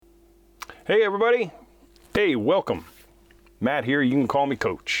Hey everybody. Hey, welcome. Matt here, you can call me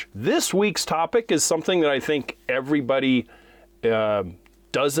Coach. This week's topic is something that I think everybody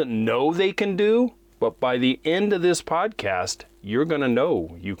doesn't know they can do, but by the end of this podcast, you're gonna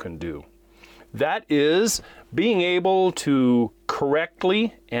know you can do. That is being able to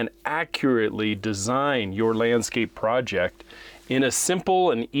correctly and accurately design your landscape project in a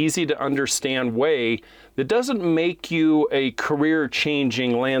simple and easy to understand way that doesn't make you a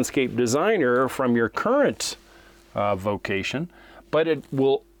career-changing landscape designer from your current vocation, but it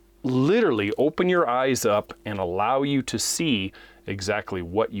will literally open your eyes up and allow you to see exactly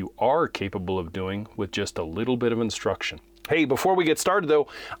what you are capable of doing with just a little bit of instruction. Hey, before we get started though,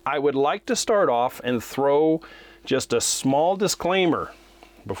 I would like to start off and throw just a small disclaimer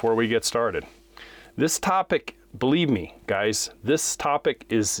before we get started. This topic, believe me, guys, this topic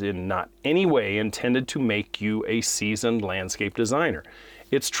is in not any way intended to make you a seasoned landscape designer.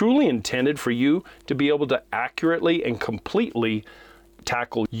 It's truly intended for you to be able to accurately and completely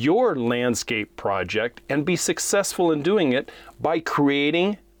tackle your landscape project and be successful in doing it by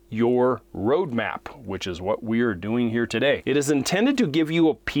creating your roadmap, which is what we are doing here today. It is intended to give you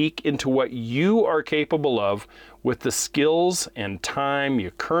a peek into what you are capable of with the skills and time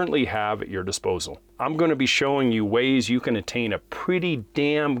you currently have at your disposal. I'm going to be showing you ways you can attain a pretty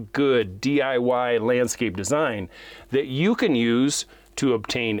damn good DIY landscape design that you can use to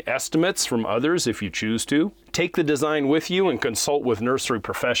obtain estimates from others if you choose to, take the design with you and consult with nursery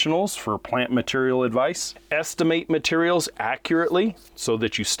professionals for plant material advice, estimate materials accurately so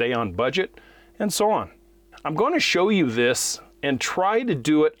that you stay on budget, and so on. I'm going to show you this and try to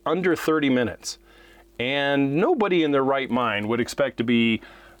do it under 30 minutes. And nobody in their right mind would expect to be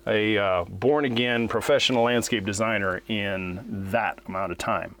a born-again professional landscape designer in that amount of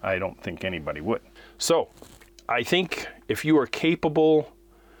time. I don't think anybody would. So, I think if you are capable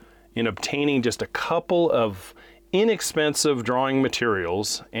in obtaining just a couple of inexpensive drawing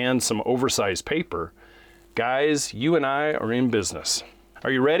materials and some oversized paper, guys, you and I are in business.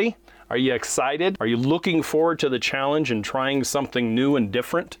 Are you ready? Are you excited? Are you looking forward to the challenge and trying something new and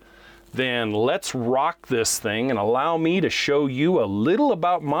different? Then let's rock this thing and allow me to show you a little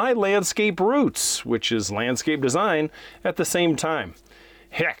about my landscape roots, which is landscape design, at the same time.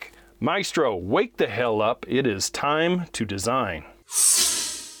 Heck, Maestro, wake the hell up. It is time to design.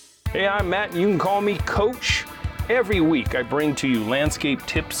 Hey, I'm Matt, and you can call me Coach. Every week I bring to you landscape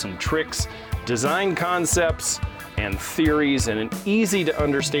tips and tricks, design concepts, and theories in an easy to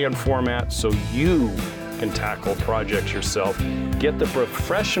understand format so you can tackle projects yourself, get the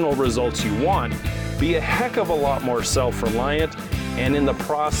professional results you want, be a heck of a lot more self-reliant, and in the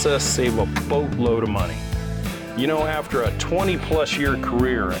process save a boatload of money. You know, after a 20-plus year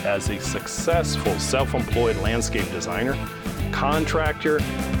career as a successful self-employed landscape designer, contractor,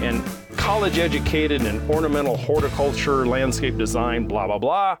 and college-educated in ornamental horticulture, landscape design, blah, blah,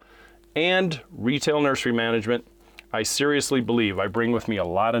 blah, and retail nursery management, I seriously believe I bring with me a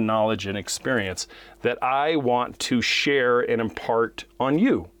lot of knowledge and experience that I want to share and impart on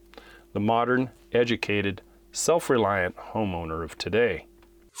you, the modern, educated, self-reliant homeowner of today.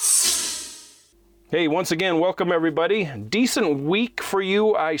 Hey, once again, welcome everybody. Decent week for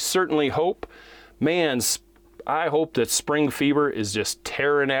you, I certainly hope. Man, I hope that spring fever is just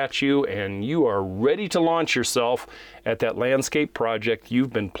tearing at you and you are ready to launch yourself at that landscape project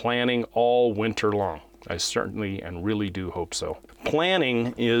you've been planning all winter long. I certainly and really do hope so.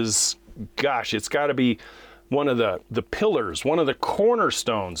 Planning is, gosh, it's got to be one of the pillars, one of the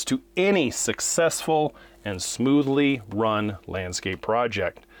cornerstones to any successful and smoothly run landscape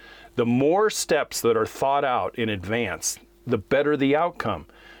project. The more steps that are thought out in advance, the better the outcome.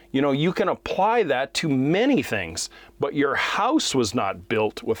 You know, you can apply that to many things, but your house was not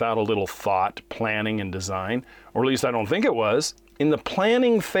built without a little thought, planning, and design, or at least I don't think it was. In the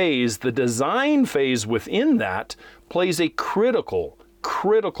planning phase, the design phase within that plays a critical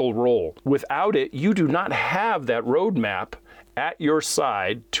role. Without it, you do not have that roadmap at your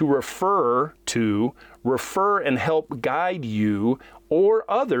side to refer and help guide you or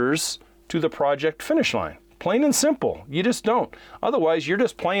others to the project finish line. Plain and simple. You just don't. Otherwise, you're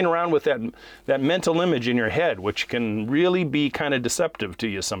just playing around with that mental image in your head, which can really be kind of deceptive to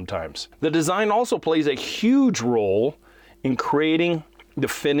you sometimes. The design also plays a huge role in creating the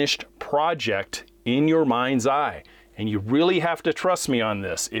finished project in your mind's eye. And you really have to trust me on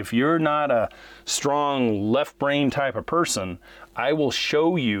this. If you're not a strong left brain type of person, I will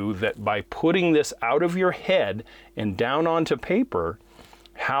show you that by putting this out of your head and down onto paper,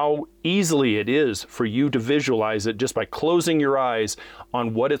 how easily it is for you to visualize it just by closing your eyes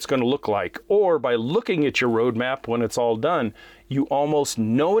on what it's going to look like, or by looking at your roadmap when it's all done, you almost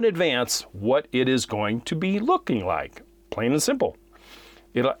know in advance what it is going to be looking like. Plain and simple.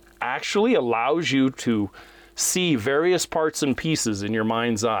 It actually allows you to see various parts and pieces in your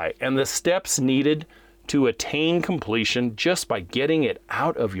mind's eye and the steps needed to attain completion just by getting it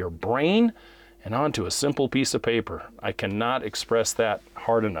out of your brain and onto a simple piece of paper. I cannot express that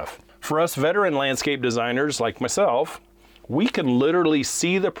hard enough. For us veteran landscape designers like myself, we can literally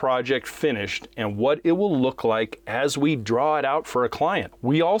see the project finished and what it will look like as we draw it out for a client.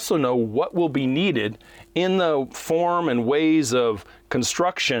 We also know what will be needed in the form and ways of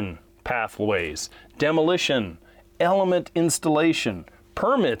construction pathways, demolition, element installation,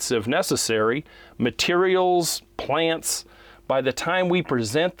 permits if necessary, materials, plants. By the time we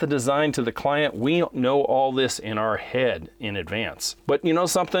present the design to the client, we know all this in our head in advance. But you know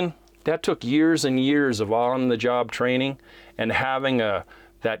something? That took years and years of on-the-job training and having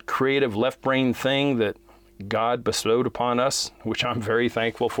that creative left brain thing that God bestowed upon us, which I'm very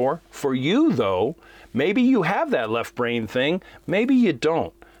thankful for. For you, though, maybe you have that left brain thing, maybe you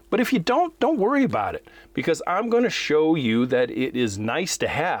don't. But if you don't worry about it, because I'm going to show you that it is nice to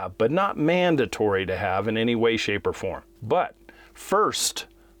have, but not mandatory to have in any way, shape, or form. But first,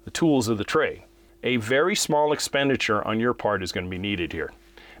 the tools of the trade. A very small expenditure on your part is going to be needed here.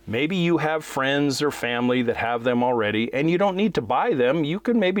 Maybe you have friends or family that have them already, and you don't need to buy them. You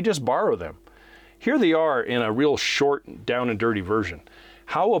can maybe just borrow them. Here they are in a real short, down and dirty version.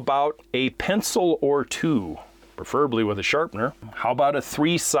 How about a pencil or two? Preferably with a sharpener. How about a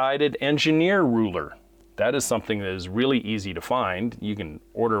 3-sided engineer ruler? That is something that is really easy to find. You can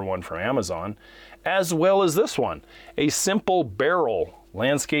order one from Amazon, as well as this one, a simple barrel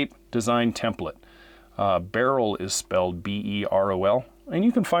landscape design template. Barrel is spelled B-E-R-O-L, and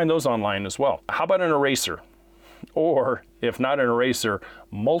you can find those online as well. How about an eraser? Or, if not an eraser,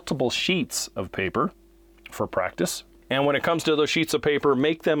 multiple sheets of paper for practice. And when it comes to those sheets of paper,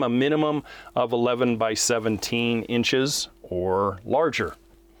 make them a minimum of 11 by 17 inches or larger.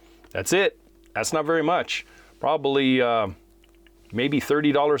 That's it. That's not very much. Probably maybe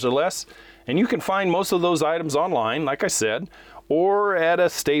 $30 or less. And you can find most of those items online, like I said, or at a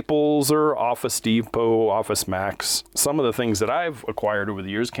Staples or Office Depot, Office Max. Some of the things that I've acquired over the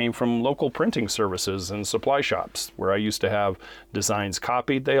years came from local printing services and supply shops where I used to have designs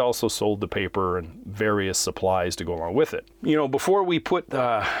copied. They also sold the paper and various supplies to go along with it. You know, before we put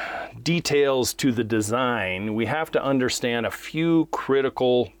details to the design, we have to understand a few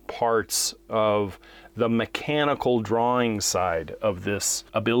critical parts of the mechanical drawing side of this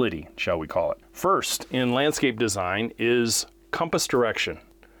ability, shall we call it. First, in landscape design is compass direction.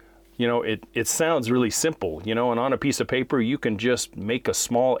 You know, it sounds really simple, you know, and on a piece of paper you can just make a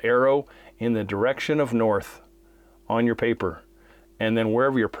small arrow in the direction of north on your paper. And then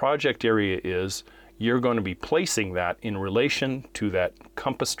wherever your project area is, you're going to be placing that in relation to that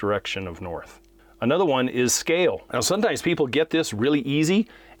compass direction of north. Another one is scale. Now sometimes people get this really easy,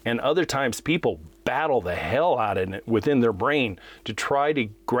 and other times people battle the hell out of it within their brain to try to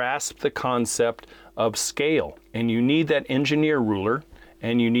grasp the concept of scale. And you need that engineer ruler,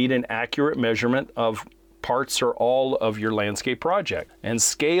 and you need an accurate measurement of parts or all of your landscape project. And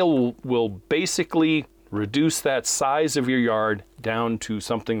scale will basically reduce that size of your yard down to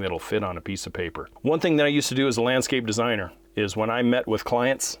something that'll fit on a piece of paper. One thing that I used to do as a landscape designer is when I met with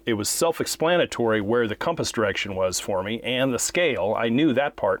clients, it was self-explanatory where the compass direction was for me and the scale. I knew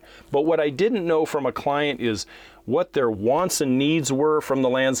that part. But what I didn't know from a client is what their wants and needs were from the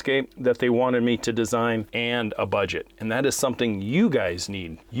landscape that they wanted me to design, and a budget. And that is something you guys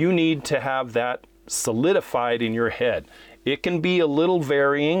need. You need to have that solidified in your head. It can be a little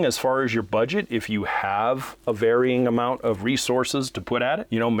varying as far as your budget if you have a varying amount of resources to put at it.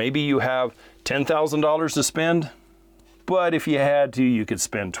 You know, maybe you have $10,000 to spend, but if you had to, you could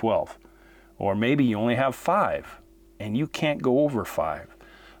spend 12. Or maybe you only have 5 and you can't go over 5.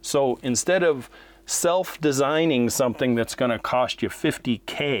 So instead of self-designing something that's going to cost you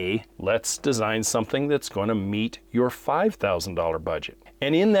 $50K, let's design something that's going to meet your $5,000 budget.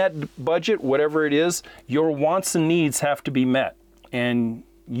 And in that budget, whatever it is, your wants and needs have to be met. And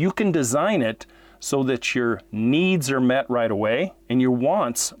you can design it so that your needs are met right away and your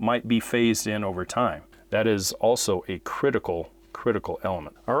wants might be phased in over time. That is also a critical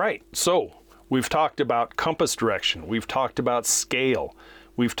element. All right, so we've talked about compass direction, we've talked about scale,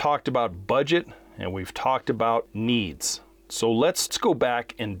 we've talked about budget, and we've talked about needs. So let's go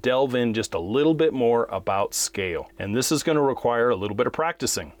back and delve in just a little bit more about scale. And this is going to require a little bit of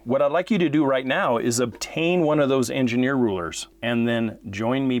practicing. What I'd like you to do right now is obtain one of those engineer rulers and then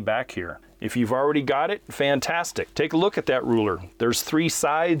join me back here. If you've already got it, fantastic. Take a look at that ruler. There's 3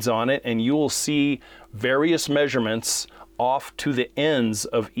 sides on it, and you will see various measurements off to the ends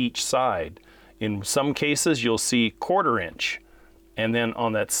of each side. In some cases, you'll see 1/4 inch. And then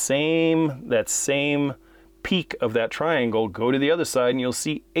on that same peak of that triangle, go to the other side and you'll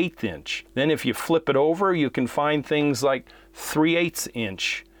see 1/8 inch. Then if you flip it over, you can find things like 3/8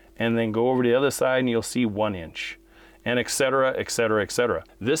 inch, and then go over to the other side and you'll see 1 inch, and et cetera, et cetera, et cetera.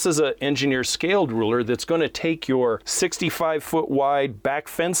 This is an engineer scaled ruler that's going to take your 65-foot wide back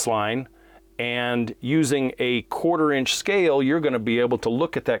fence line, and using a 1/4 inch scale, you're going to be able to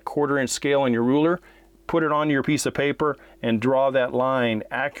look at that 1/4 inch scale on your ruler, put it on your piece of paper, and draw that line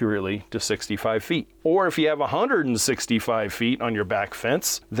accurately to 65 feet. Or if you have 165 feet on your back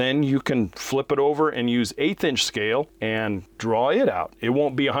fence, then you can flip it over and use 1/8 inch scale and draw it out. It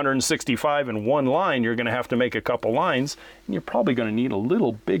won't be 165 in one line. You're going to have to make a couple lines, and you're probably going to need a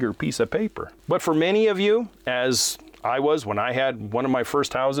little bigger piece of paper. But for many of you, as I was when I had one of my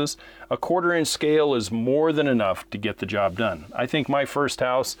first houses, a 1/4 inch scale is more than enough to get the job done. I think my first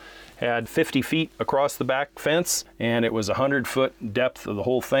house had 50 feet across the back fence, and it was 100-foot depth of the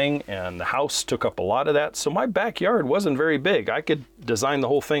whole thing, and the house took up a lot of that, so my backyard wasn't very big. I could design the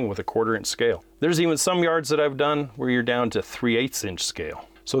whole thing with a 1/4 inch scale. There's even some yards that I've done where you're down to 3/8 inch scale.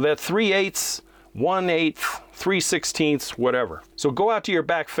 So that 3/8, 1/8, 3/16, whatever. So go out to your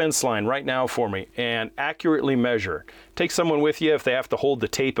back fence line right now for me and accurately measure. Take someone with you if they have to hold the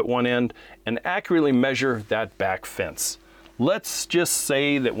tape at one end, and accurately measure that back fence. Let's just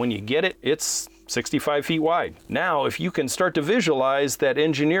say that when you get it, it's 65 feet wide. Now, if you can start to visualize that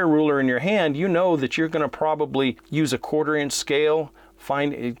engineer ruler in your hand, you know that you're going to probably use a 1/4 inch scale.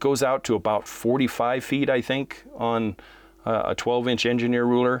 Find it goes out to about 45 feet, I think, on a 12 inch engineer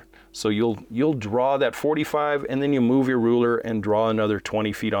ruler. So you'll draw that 45, and then you move your ruler and draw another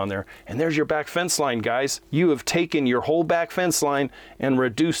 20 feet on there. And there's your back fence line, guys. You have taken your whole back fence line and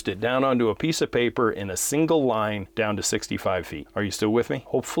reduced it down onto a piece of paper in a single line down to 65 feet. Are you still with me?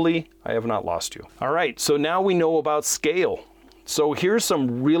 Hopefully, I have not lost you. All right, so now we know about scale. So here's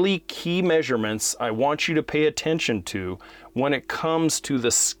some really key measurements I want you to pay attention to when it comes to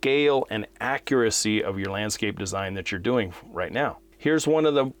the scale and accuracy of your landscape design that you're doing right now. Here's one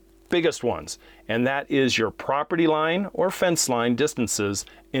of the biggest ones, and that is your property line or fence line distances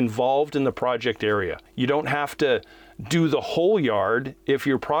involved in the project area. You don't have to do the whole yard if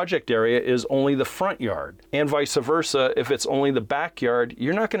your project area is only the front yard, and vice versa. If it's only the backyard,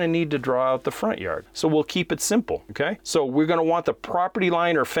 you're not going to need to draw out the front yard. So we'll keep it simple, okay? So we're going to want the property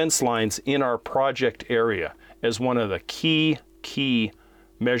line or fence lines in our project area as one of the key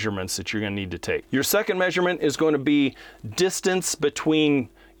measurements that you're going to need to take. Your second measurement is going to be distance between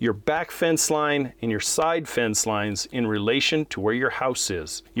your back fence line and your side fence lines in relation to where your house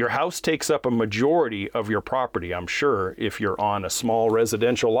is. Your house takes up a majority of your property, I'm sure, if you're on a small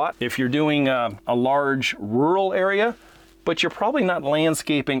residential lot. If you're doing a large rural area, but you're probably not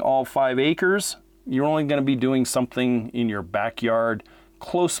landscaping all 5 acres, you're only going to be doing something in your backyard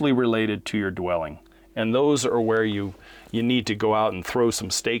closely related to your dwelling. And those are where you need to go out and throw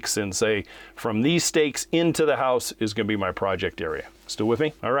some stakes and say, from these stakes into the house is going to be my project area. Still with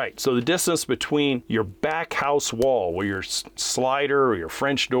me? All right, so the distance between your back house wall, where your slider or your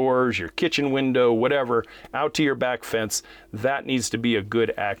French doors, your kitchen window, whatever, out to your back fence, that needs to be a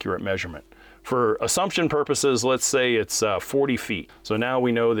good, accurate measurement. For assumption purposes, let's say it's 40 feet. So now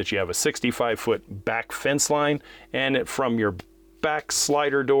we know that you have a 65-foot back fence line, and from your back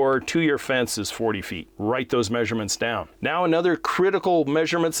slider door to your fence is 40 feet. Write those measurements down. Now, another critical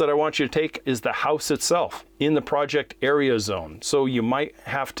measurements that I want you to take is the house itself in the project area zone. So you might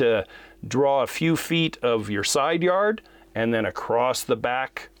have to draw a few feet of your side yard and then across the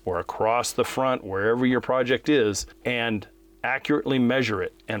back or across the front, wherever your project is, and accurately measure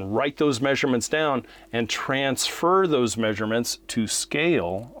it and write those measurements down and transfer those measurements to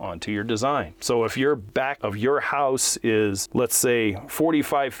scale onto your design. So if your back of your house is, let's say,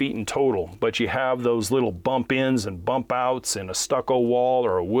 45 feet in total, but you have those little bump ins and bump outs and a stucco wall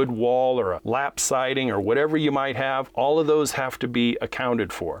or a wood wall or a lap siding or whatever you might have, all of those have to be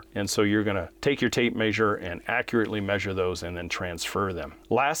accounted for. And so you're going to take your tape measure and accurately measure those and then transfer them.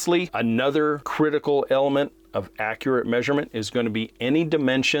 Lastly, another critical element of accurate measurement is going to be any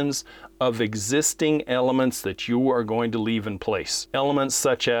dimensions of existing elements that you are going to leave in place. Elements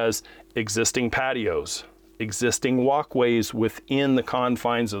such as existing patios, existing walkways within the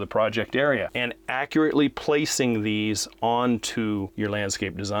confines of the project area, and accurately placing these onto your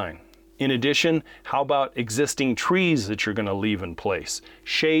landscape design. In addition, how about existing trees that you're going to leave in place?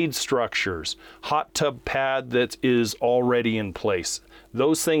 Shade structures, hot tub pad that is already in place.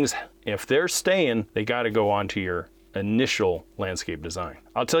 Those things, if they're staying, they got to go onto your initial landscape design.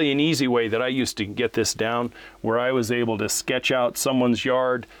 I'll tell you an easy way that I used to get this down, where I was able to sketch out someone's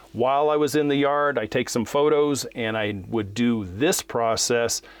yard while I was in the yard. I take some photos and I would do this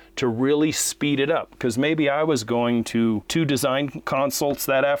process to really speed it up, because maybe I was going to 2 design consults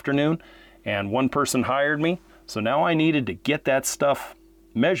that afternoon and one person hired me. So now I needed to get that stuff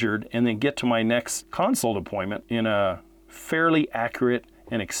measured and then get to my next consult appointment in a fairly accurate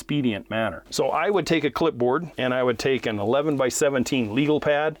and expedient manner. So I would take a clipboard and I would take an 11 by 17 legal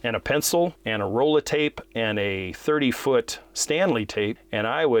pad and a pencil and a roll of tape and a 30-foot Stanley tape, and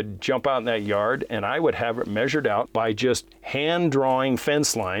I would jump out in that yard and I would have it measured out by just hand drawing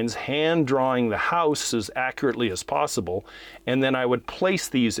fence lines, hand drawing the house as accurately as possible, and then I would place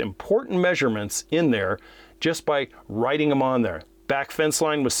these important measurements in there just by writing them on there. Back fence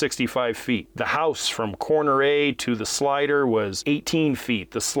line was 65 feet. The house from corner A to the slider was 18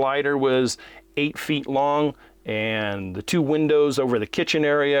 feet. The slider was 8 feet long, and the 2 windows over the kitchen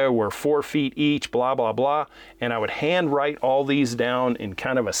area were 4 feet each, blah, blah, blah. And I would hand write all these down in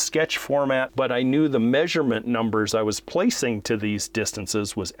kind of a sketch format, but I knew the measurement numbers I was placing to these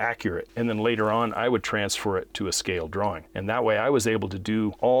distances was accurate. And then later on, I would transfer it to a scale drawing. And that way I was able to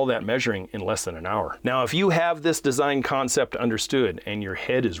do all that measuring in less than an hour. Now, if you have this design concept understood and your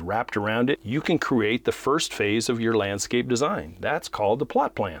head is wrapped around it, you can create the first phase of your landscape design. That's called the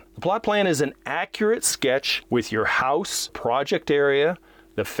plot plan. The plot plan is an accurate sketch with your house, project area,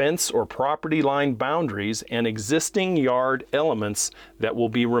 the fence or property line boundaries, and existing yard elements that will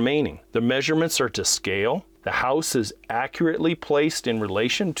be remaining. The measurements are to scale. The house is accurately placed in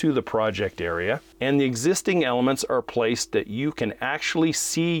relation to the project area, and the existing elements are placed that you can actually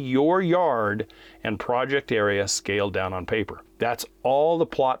see your yard and project area scaled down on paper. That's all the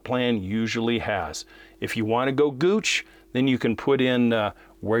plot plan usually has. If you want to go gooch, then you can put in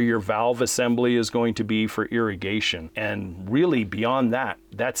where your valve assembly is going to be for irrigation. And really beyond that,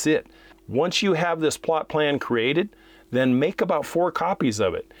 that's it. Once you have this plot plan created, then make about 4 copies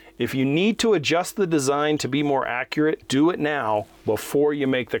of it. If you need to adjust the design to be more accurate, do it now before you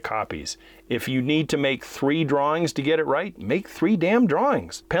make the copies. If you need to make 3 drawings to get it right, make 3 damn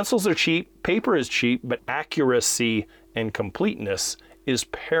drawings. Pencils are cheap, paper is cheap, but accuracy and completeness is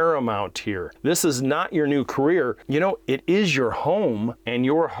paramount here. This is not your new career. You know, it is your home and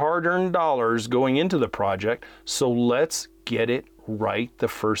your hard-earned dollars going into the project, so let's get it right the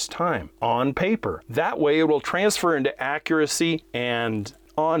first time on paper. That way it will transfer into accuracy and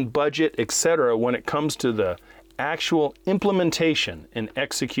on budget, etc. when it comes to the actual implementation and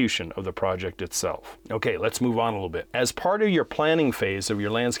execution of the project itself. Okay, let's move on a little bit. As part of your planning phase of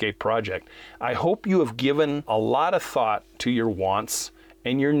your landscape project, I hope you have given a lot of thought to your wants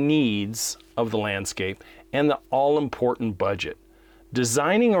and your needs of the landscape and the all-important budget.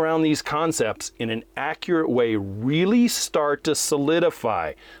 Designing around these concepts in an accurate way really start to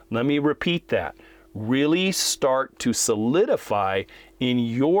solidify. Let me repeat that. Really start to solidify in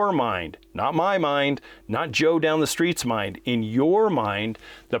your mind, not my mind, not Joe down the street's mind, in your mind,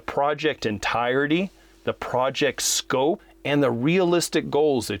 the project entirety, the project scope, and the realistic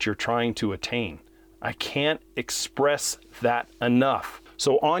goals that you're trying to attain. I can't express that enough.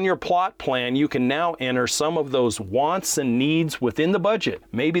 So on your plot plan, you can now enter some of those wants and needs within the budget.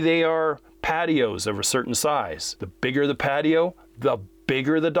 Maybe they are patios of a certain size. The bigger the patio, the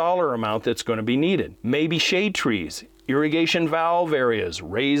bigger the dollar amount that's going to be needed. Maybe shade trees, irrigation valve areas,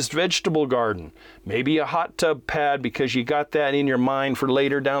 raised vegetable garden, maybe a hot tub pad because you got that in your mind for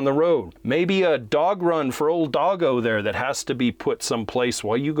later down the road. Maybe a dog run for old doggo there that has to be put someplace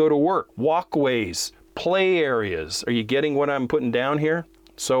while you go to work. Walkways, play areas. Are you getting what I'm putting down here?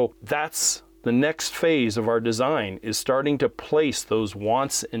 So that's the next phase of our design, is starting to place those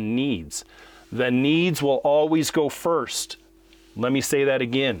wants and needs. The needs will always go first. Let me say that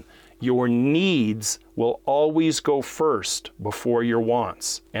again. Your needs will always go first before your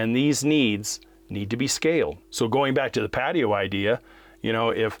wants. And these needs need to be scaled. So going back to the patio idea, you know,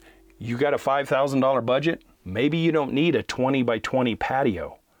 if you got a $5,000 budget, maybe you don't need a 20 by 20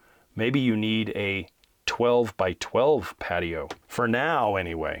 patio. Maybe you need a 12 by 12 patio. For now,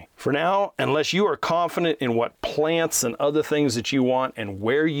 anyway. For now, unless you are confident in what plants and other things that you want and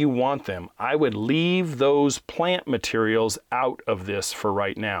where you want them, I would leave those plant materials out of this for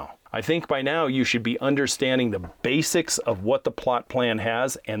right now. I think by now you should be understanding the basics of what the plot plan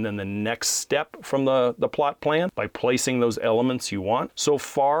has, and then the next step from the plot plan by placing those elements you want. So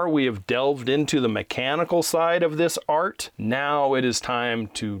far we have delved into the mechanical side of this art. Now it is time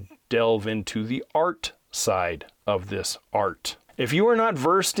to delve into the art side of this art. If you are not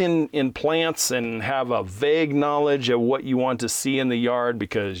versed in plants and have a vague knowledge of what you want to see in the yard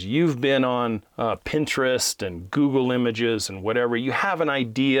because you've been on Pinterest and Google Images and whatever, you have an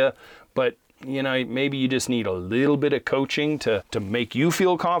idea, but maybe you just need a little bit of coaching to make you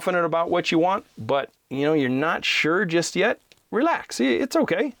feel confident about what you want, but you're not sure just yet, relax. It's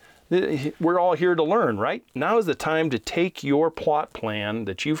okay. We're all here to learn, right? Now is the time to take your plot plan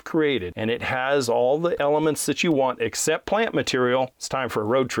that you've created, and it has all the elements that you want except plant material. It's time for a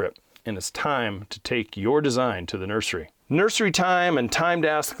road trip, and it's time to take your design to the nursery. Nursery time and time to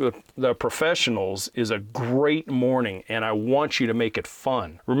ask the professionals is a great morning, and I want you to make it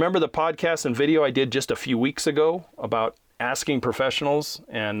fun. Remember the podcast and video I did just a few weeks ago about asking professionals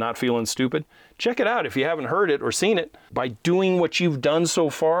and not feeling stupid? Check it out if you haven't heard it or seen it. By doing what you've done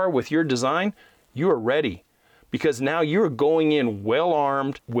so far with your design, you are ready, because now you're going in well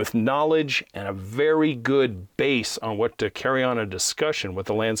armed with knowledge and a very good base on what to carry on a discussion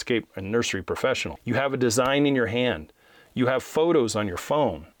with a landscape and nursery professional. You have a design in your hand. You have photos on your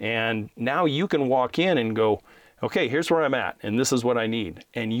phone, and now you can walk in and go, okay, here's where I'm at, and this is what I need.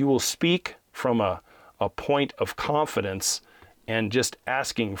 And you will speak from a point of confidence and just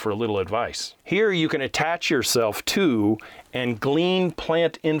asking for a little advice. Here you can attach yourself to and glean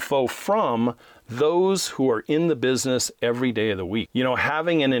plant info from those who are in the business every day of the week.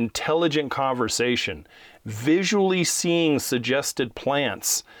 Having an intelligent conversation, visually seeing suggested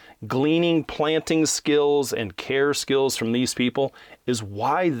plants, gleaning planting skills and care skills from these people is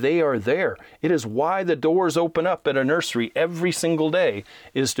why they are there. It is why the doors open up at a nursery every single day,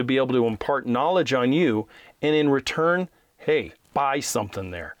 is to be able to impart knowledge on you, and in return, hey, buy something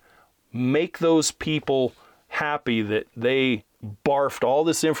there. Make those people happy that they barfed all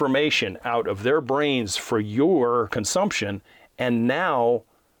this information out of their brains for your consumption, and now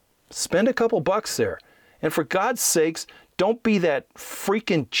spend a couple bucks there. And for God's sakes, don't be that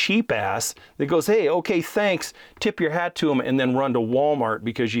freaking cheap ass that goes, hey, okay, thanks, tip your hat to them, and then run to Walmart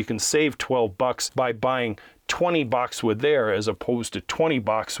because you can save 12 bucks by buying 20 boxwood there as opposed to 20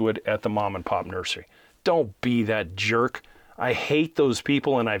 boxwood at the mom and pop nursery. Don't be that jerk. I hate those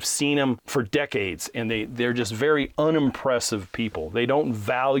people, and I've seen them for decades, and they're just very unimpressive people. They don't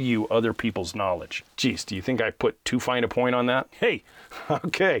value other people's knowledge. Geez, do you think I put too fine a point on that? Hey,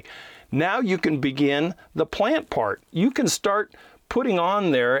 okay. Now you can begin the plant part. You can start putting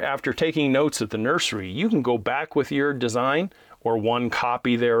on there after taking notes at the nursery. You can go back with your design or one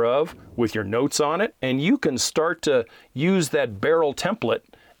copy thereof with your notes on it, and you can start to use that barrel template,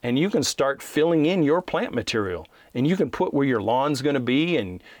 and you can start filling in your plant material. And you can put where your lawn's going to be,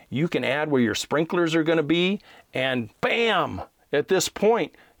 and you can add where your sprinklers are going to be, and bam! At this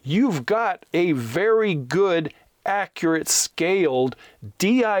point, you've got a very good, accurate, scaled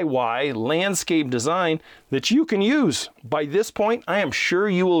DIY landscape design that you can use. By this point, I am sure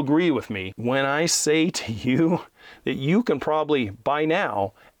you will agree with me when I say to you that you can probably, by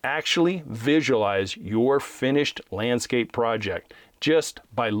now, actually visualize your finished landscape project just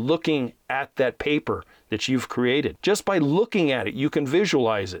by looking at that paper that you've created. Just by looking at it, you can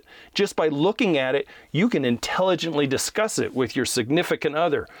visualize it. Just by looking at it, you can intelligently discuss it with your significant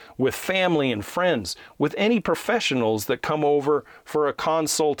other, with family and friends, with any professionals that come over for a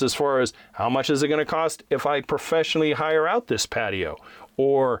consult as far as how much is it going to cost if I professionally hire out this patio,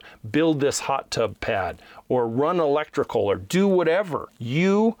 or build this hot tub pad, or run electrical, or do whatever.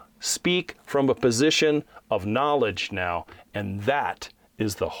 You speak from a position of knowledge now, and that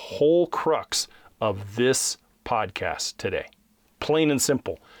is the whole crux of this podcast today. Plain and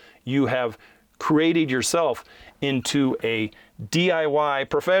simple. You have created yourself into a DIY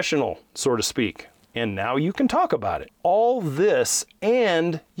professional, so to speak, and now you can talk about it. All this,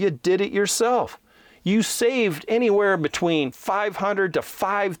 and you did it yourself. You saved anywhere between $500 to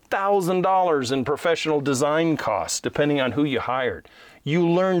 $5,000 in professional design costs, depending on who you hired. You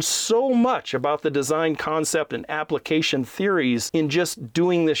learned so much about the design concept and application theories in just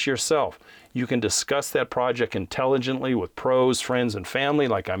doing this yourself. You can discuss that project intelligently with pros, friends, and family,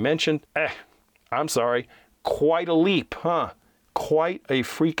 like I mentioned. I'm sorry, quite a leap, huh? Quite a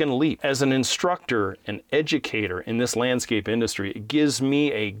freaking leap. As an instructor and educator in this landscape industry, it gives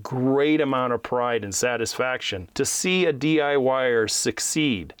me a great amount of pride and satisfaction to see a DIYer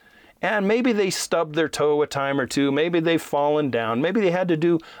succeed. And maybe they stubbed their toe a time or two, maybe they've fallen down, maybe they had to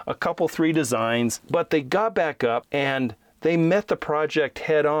do a couple, 3 designs, but they got back up and they met the project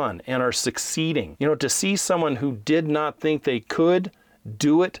head on and are succeeding. You know, to see someone who did not think they could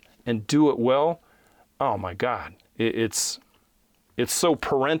do it and do it well, oh my God, it's It's so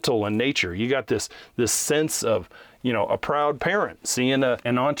parental in nature. You got this sense of, a proud parent seeing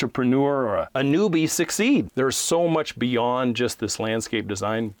an entrepreneur or a newbie succeed. There's so much beyond just this landscape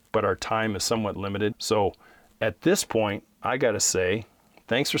design, but our time is somewhat limited. So at this point, I got to say,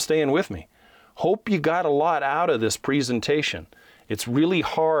 thanks for staying with me. Hope you got a lot out of this presentation. It's really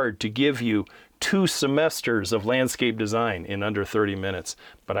hard to give you 2 semesters of landscape design in under 30 minutes,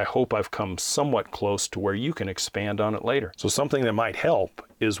 but I hope I've come somewhat close to where you can expand on it later. So something that might help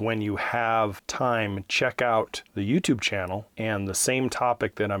is when you have time, check out the YouTube channel and the same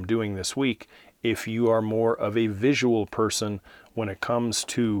topic that I'm doing this week if you are more of a visual person when it comes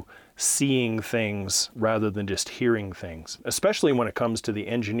to seeing things rather than just hearing things, especially when it comes to the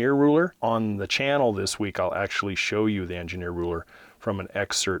engineer ruler. On the channel this week, I'll actually show you the engineer ruler from an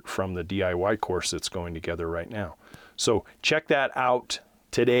excerpt from the DIY course that's going together right now. So check that out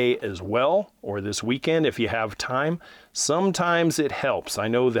today as well, or this weekend if you have time. Sometimes it helps. I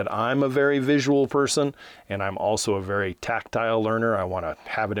know that I'm a very visual person, and I'm also a very tactile learner. I want to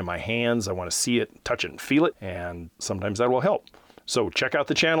have it in my hands. I want to see it, touch it, and feel it, and sometimes that will help. So check out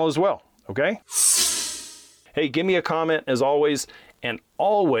the channel as well, okay? Hey, give me a comment as always. And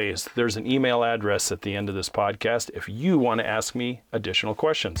always, there's an email address at the end of this podcast if you want to ask me additional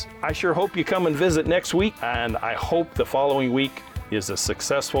questions. I sure hope you come and visit next week, and I hope the following week is a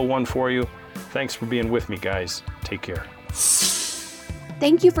successful one for you. Thanks for being with me, guys. Take care.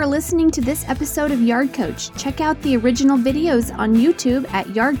 Thank you for listening to this episode of Yard Coach. Check out the original videos on YouTube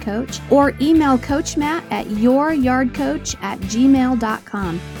at Yard Coach or email Coach Matt at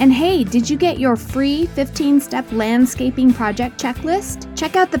youryardcoach@gmail.com. And hey, did you get your free 15-step landscaping project checklist?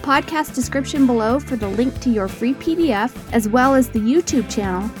 Check out the podcast description below for the link to your free PDF, as well as the YouTube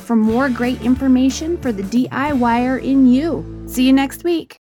channel for more great information for the DIYer in you. See you next week.